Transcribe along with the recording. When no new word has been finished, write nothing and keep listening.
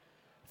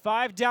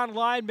5 down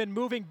linemen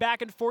moving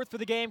back and forth for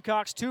the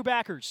Gamecocks. 2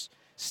 backers.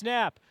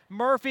 Snap.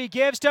 Murphy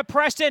gives to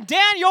Preston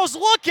Daniels.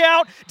 Look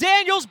out!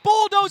 Daniels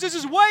bulldozes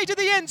his way to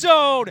the end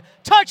zone.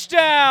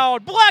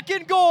 Touchdown! Black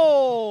and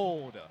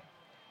gold!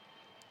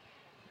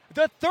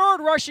 The 3rd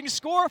rushing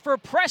score for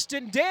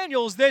Preston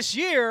Daniels this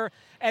year,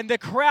 and the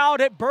crowd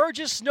at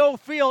Burgess Snow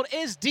Field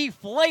is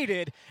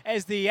deflated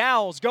as the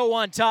Owls go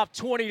on top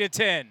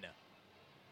 20-10.